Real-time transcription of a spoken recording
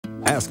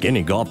Ask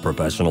any golf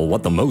professional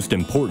what the most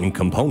important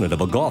component of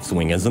a golf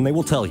swing is and they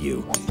will tell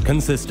you: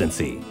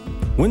 consistency.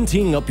 When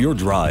teeing up your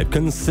drive,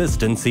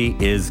 consistency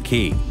is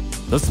key.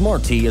 The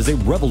SmarTee is a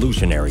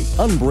revolutionary,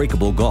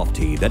 unbreakable golf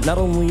tee that not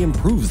only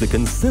improves the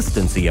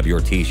consistency of your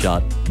tee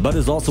shot, but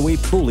is also a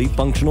fully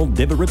functional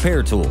divot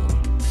repair tool.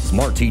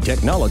 SmarTee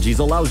Technologies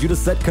allows you to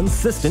set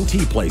consistent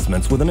tee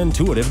placements with an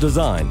intuitive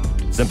design.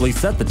 Simply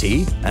set the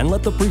tee and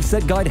let the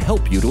preset guide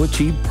help you to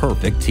achieve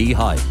perfect tee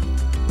height.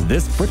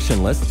 This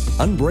frictionless,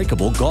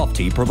 unbreakable golf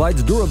tee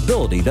provides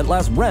durability that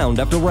lasts round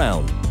after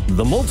round.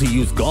 The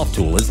multi-use golf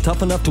tool is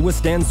tough enough to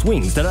withstand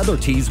swings that other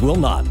tees will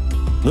not.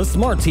 The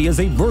SmarTee is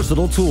a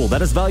versatile tool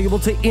that is valuable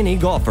to any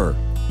golfer.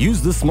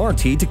 Use the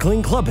SmarTee to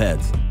clean club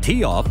heads,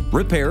 tee off,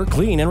 repair,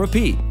 clean, and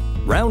repeat.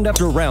 Round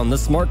after round, the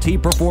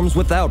SmarTee performs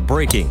without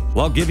breaking,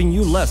 while giving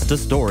you less to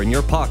store in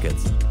your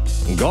pockets.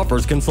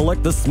 Golfers can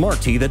select the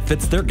SmarTee that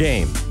fits their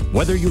game,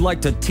 whether you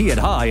like to tee it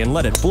high and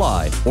let it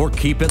fly, or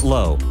keep it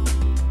low.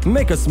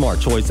 Make a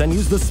smart choice and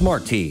use the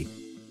SmarTee.